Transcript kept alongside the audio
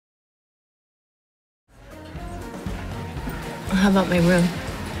How about my room?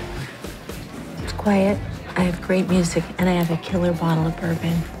 It's quiet, I have great music, and I have a killer bottle of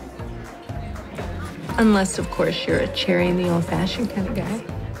bourbon. Unless, of course, you're a cherry in the old-fashioned kind of guy.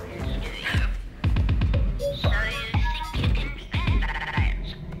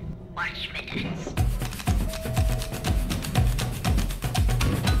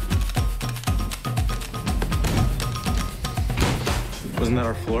 Wasn't that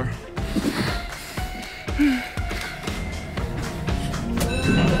our floor?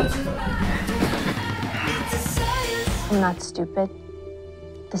 I'm not stupid.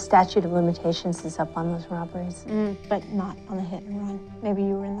 The statute of limitations is up on those robberies. But not on the hit and run. Maybe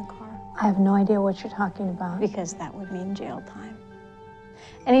you were in the car. I have no idea what you're talking about. Because that would mean jail time.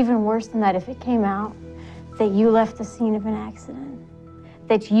 And even worse than that, if it came out that you left the scene of an accident,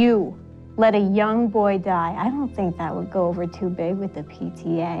 that you let a young boy die, I don't think that would go over too big with the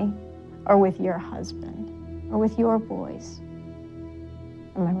PTA, or with your husband, or with your boys.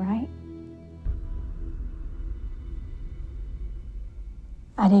 Am I right?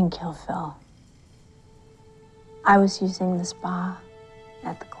 I didn't kill Phil. I was using the spa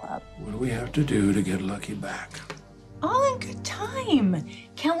at the club. What do we have to do to get Lucky back? All in good time.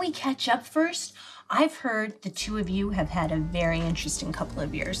 Can't we catch up first? I've heard the two of you have had a very interesting couple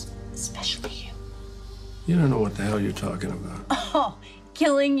of years, especially you. You don't know what the hell you're talking about. Oh,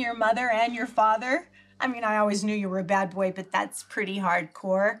 killing your mother and your father? I mean, I always knew you were a bad boy, but that's pretty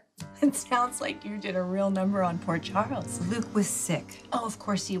hardcore. It sounds like you did a real number on poor Charles. Luke was sick. Oh, of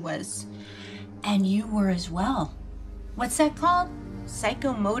course he was. And you were as well. What's that called?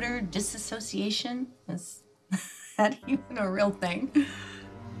 Psychomotor disassociation? Is that even a real thing?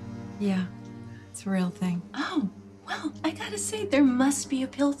 Yeah, it's a real thing. Oh, well, I gotta say, there must be a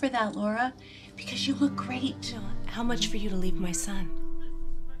pill for that, Laura, because you look great. How much for you to leave my son?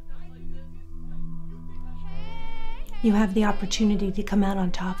 You have the opportunity to come out on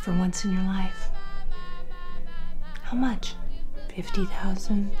top for once in your life. How much?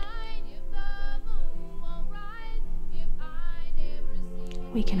 50,000?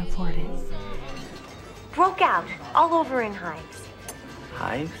 We can afford it. Broke out all over in hives.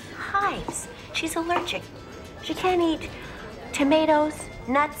 Hives? Hives. She's allergic. She can't eat tomatoes,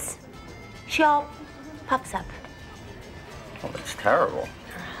 nuts. She all puffs up. Oh, that's terrible.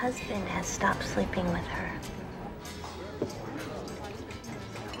 Her husband has stopped sleeping with her.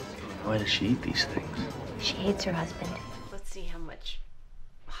 Why does she eat these things? She hates her husband. Let's see how much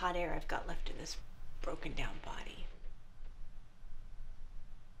hot air I've got left in this broken down body.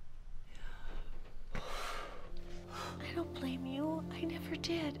 I don't blame you. I never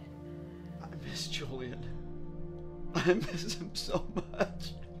did. I miss Julian. I miss him so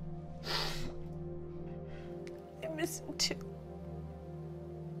much. I miss him too.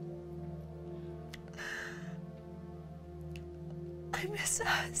 I miss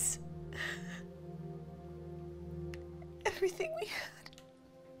us. Everything we had.